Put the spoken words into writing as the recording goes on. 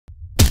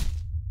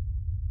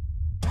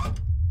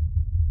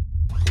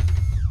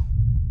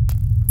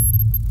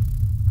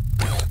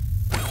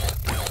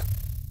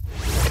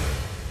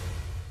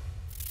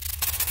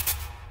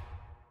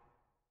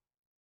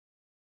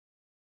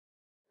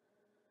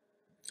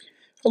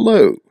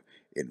Hello,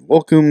 and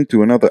welcome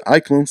to another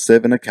iClone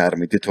 7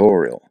 Academy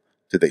tutorial.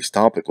 Today's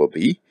topic will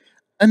be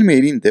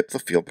animating depth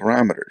of field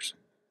parameters.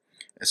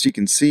 As you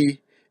can see,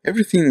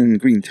 everything in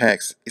green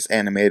text is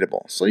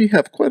animatable, so you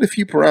have quite a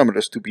few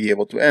parameters to be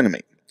able to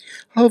animate.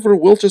 However,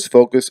 we'll just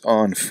focus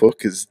on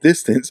focus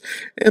distance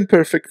and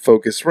perfect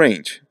focus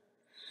range.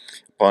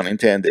 Pun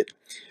intended.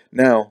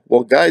 Now,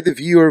 we'll guide the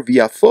viewer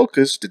via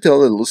focus to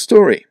tell a little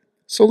story.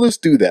 So let's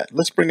do that.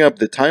 Let's bring up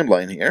the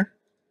timeline here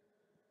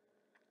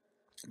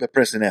by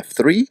pressing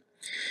F3.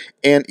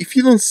 And if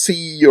you don't see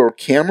your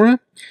camera,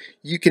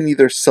 you can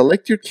either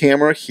select your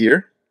camera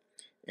here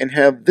and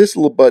have this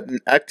little button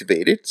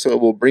activated, so it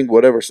will bring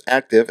whatever's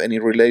active, any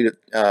related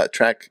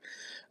object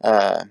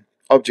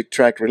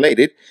track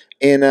related,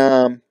 and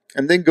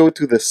then go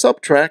to the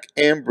subtrack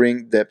and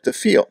bring depth of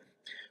field.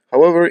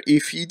 However,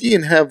 if you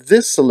didn't have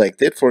this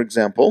selected, for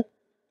example,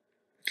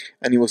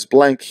 and it was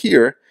blank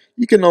here,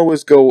 you can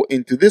always go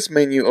into this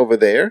menu over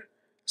there,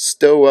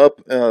 stow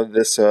up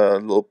this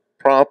little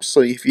props. So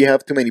if you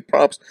have too many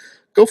props,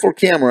 go for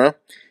camera.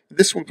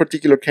 This one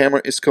particular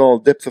camera is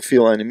called depth of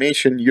field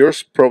animation.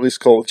 Yours probably is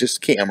called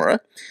just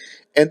camera.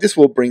 And this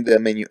will bring the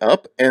menu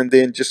up, and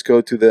then just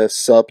go to the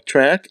sub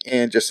track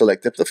and just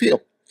select depth of field.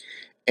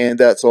 And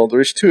that's all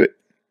there is to it.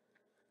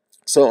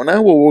 So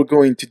now what we're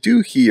going to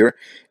do here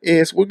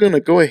is we're going to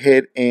go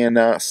ahead and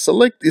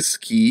select this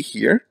key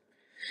here,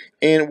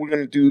 and we're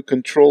going to do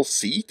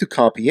Control-C to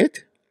copy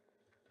it.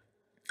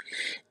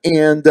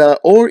 And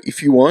or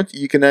if you want,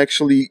 you can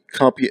actually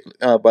copy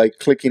it by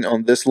clicking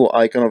on this little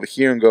icon over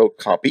here and go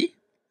copy.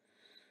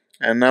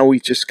 And now we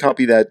just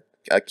copy that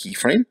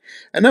keyframe.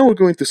 And now we're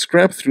going to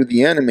scrap through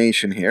the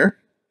animation here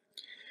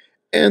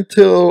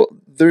until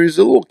there is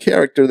a little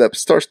character that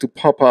starts to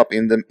pop up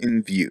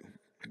in view,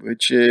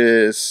 which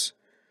is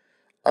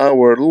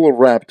our little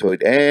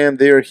Raptoid. And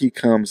there he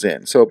comes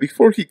in. So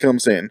before he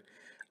comes in,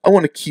 I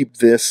want to keep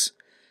this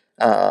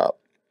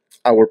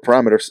our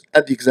parameters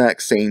at the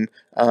exact same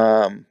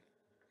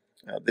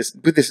with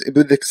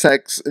the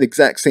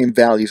exact same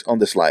values on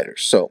the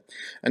sliders. So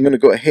I'm going to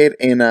go ahead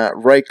and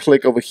right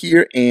click over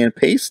here and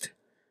paste.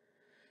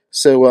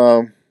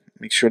 So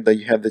make sure that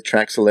you have the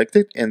track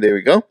selected, and there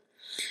we go.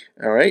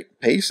 Alright,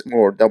 paste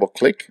or double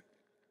click.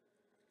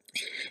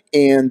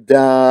 And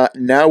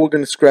now we're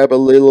going to scrub a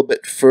little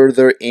bit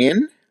further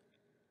in,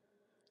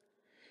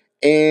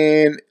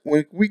 and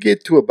when we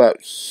get to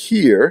about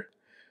here,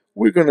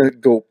 we're going to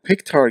go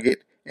pick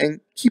target and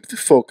keep the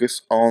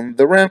focus on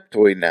the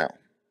Raptoid now.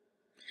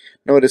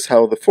 Notice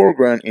how the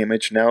foreground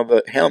image, now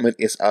the helmet,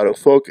 is out of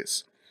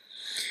focus.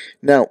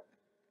 Now,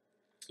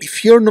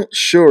 if you're not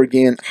sure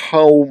again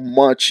how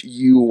much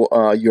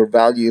your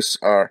values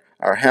are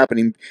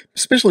happening,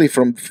 especially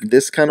from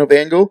this kind of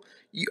angle,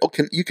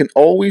 you can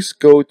always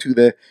go to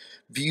the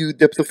View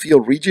Depth of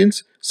Field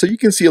Regions, so you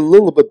can see a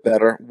little bit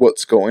better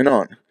what's going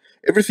on.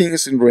 Everything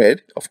is in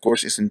red, of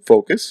course, is in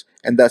focus,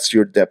 and that's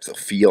your depth of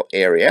field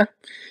area.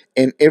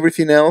 And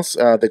everything else,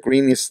 the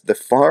green is the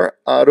far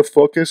out of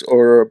focus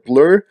or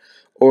blur,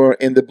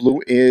 and the blue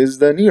is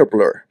the near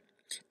blur.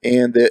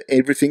 And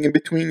everything in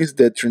between is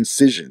the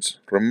transitions.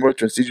 Remember,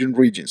 transition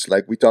regions,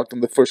 like we talked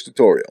in the first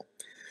tutorial.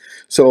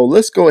 So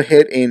let's go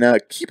ahead and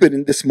keep it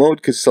in this mode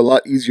because it's a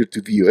lot easier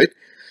to view it.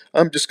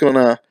 I'm just going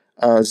to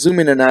zoom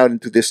in and out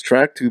into this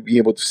track to be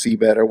able to see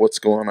better what's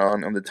going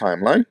on the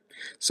timeline.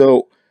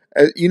 So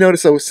you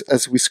notice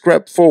as we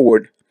scrap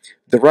forward,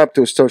 the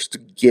Raptor starts to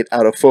get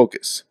out of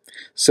focus.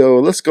 So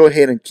let's go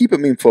ahead and keep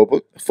him in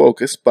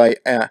focus by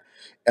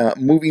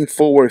moving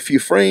forward a few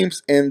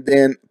frames and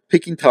then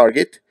picking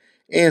target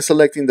and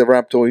selecting the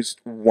Raptoids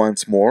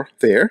once more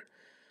there,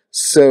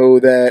 so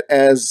that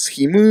as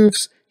he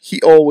moves,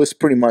 he always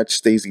pretty much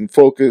stays in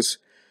focus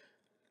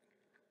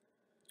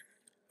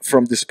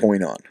from this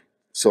point on.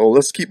 So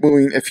let's keep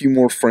moving a few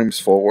more frames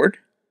forward.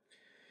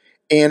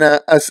 And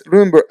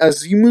remember,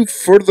 as you move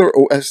further,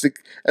 or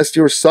as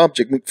your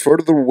subject moves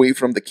further away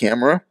from the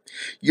camera,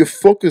 your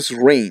focus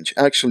range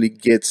actually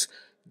gets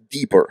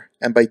deeper.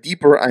 And by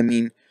deeper, I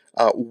mean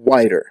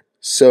wider.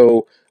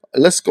 So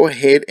let's go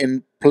ahead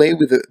and play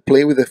with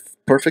the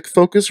perfect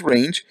focus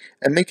range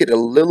and make it a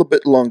little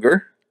bit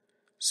longer.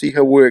 See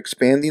how we're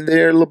expanding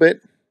there a little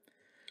bit,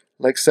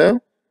 like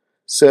so.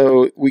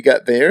 So we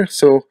got there.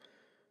 So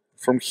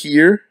from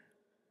here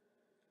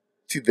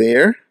to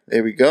there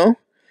we go.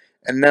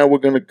 And now we're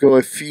going to go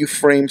a few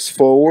frames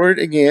forward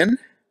again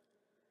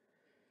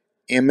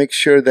and make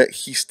sure that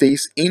he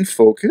stays in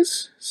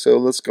focus. So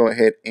let's go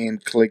ahead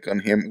and click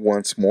on him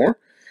once more.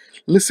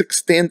 Let's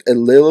extend a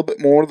little bit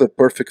more the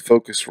perfect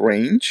focus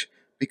range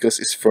because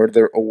it's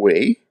further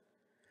away.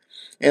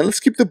 And let's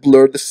keep the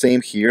blur the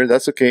same here.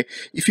 That's okay.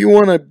 If you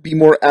want to be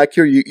more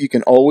accurate, you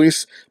can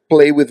always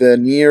play with the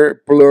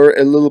near blur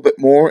a little bit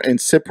more and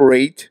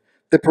separate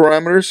the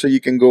parameters, so you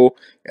can go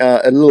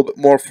a little bit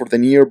more for the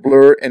near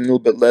blur and a little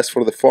bit less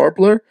for the far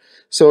blur.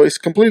 So it's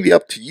completely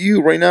up to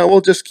you. Right now,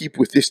 we'll just keep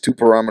with these two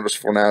parameters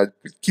for now.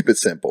 Keep it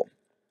simple.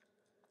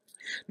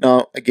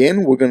 Now,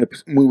 again, we're going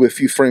to move a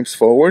few frames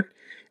forward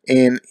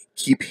and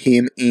keep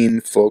him in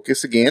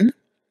focus again,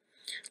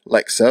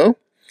 like so.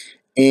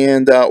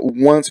 And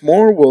once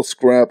more, we'll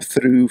scrub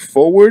through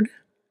forward.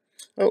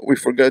 Oh, we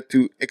forgot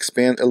to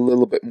expand a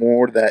little bit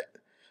more that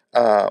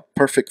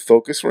perfect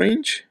focus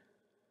range.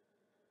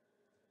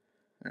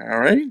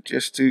 Alright,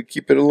 just to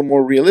keep it a little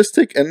more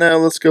realistic. And now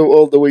let's go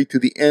all the way to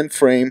the end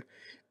frame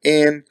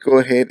and go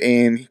ahead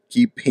and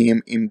keep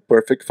him in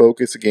perfect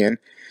focus again.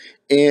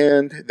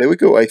 And there we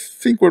go. I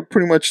think we're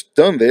pretty much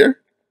done there.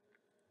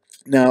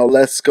 Now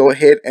let's go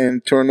ahead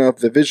and turn off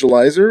the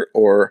visualizer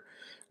or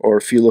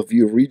field of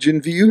view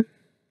region view.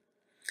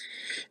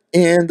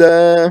 And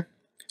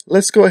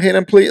let's go ahead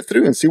and play it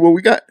through and see what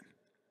we got.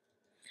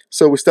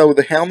 So we start with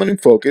the helmet in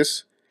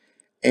focus,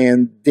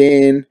 and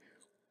then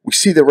we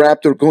see the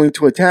raptor going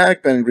to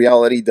attack, but in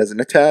reality it doesn't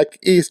attack,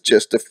 it's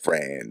just a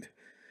friend.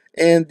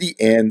 And the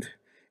end.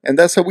 And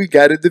that's how we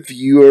guided the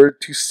viewer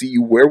to see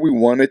where we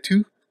wanted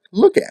to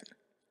look at,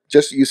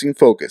 just using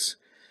focus.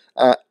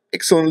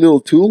 Excellent little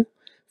tool.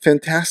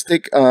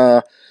 Fantastic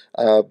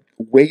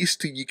ways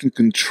to you can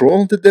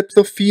control the depth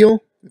of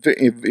field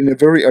in a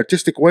very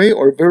artistic way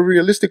or very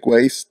realistic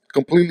way. It's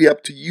completely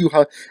up to you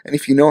how, and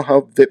if you know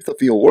how depth of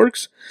field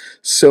works.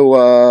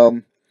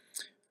 So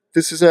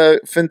this is a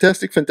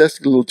fantastic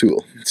little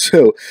tool.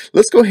 So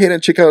let's go ahead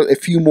and check out a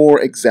few more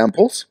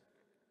examples.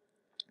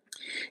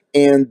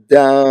 And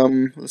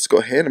let's go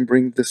ahead and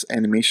bring this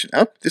animation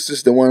up. This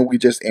is the one we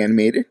just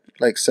animated,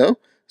 like so.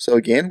 So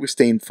again, we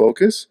stay in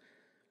focus,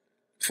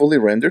 fully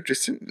rendered.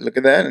 Just look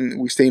at that, and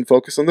we stay in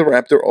focus on the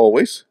raptor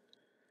always.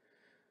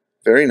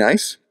 Very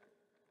nice.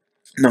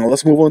 Now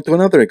let's move on to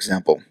another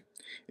example.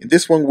 In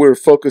this one, we're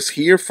focused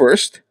here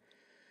first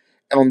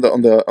on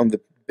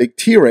the big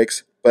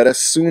T-Rex, but as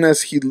soon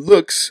as he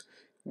looks,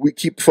 we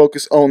keep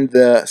focus on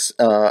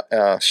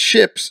the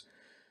ships.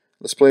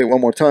 Let's play it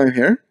one more time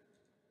here.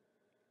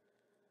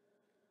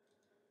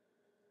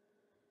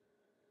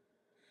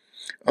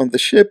 On the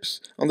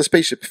ships, on the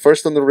spaceship,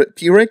 first on the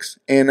T-Rex,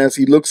 and as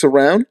he looks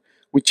around,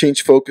 we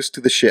change focus to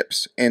the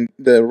ships, and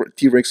the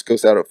T-Rex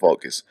goes out of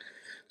focus.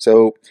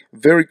 So,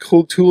 very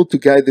cool tool to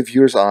guide the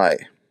viewer's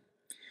eye.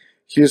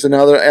 Here's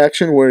another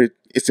action where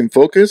it's in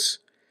focus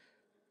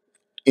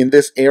in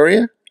this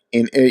area,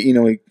 and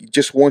it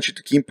just wants you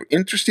to keep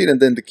interested, and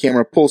then the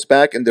camera pulls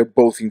back, and they're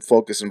both in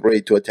focus and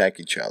ready to attack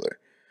each other.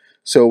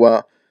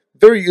 So,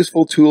 very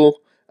useful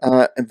tool,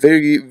 and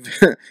very,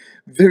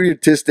 very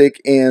artistic,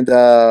 and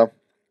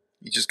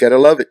you just gotta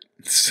love it.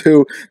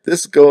 So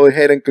let's go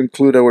ahead and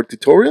conclude our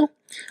tutorial.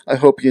 I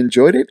hope you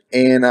enjoyed it,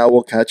 and I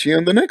will catch you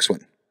on the next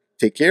one.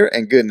 Take care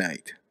and good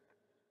night.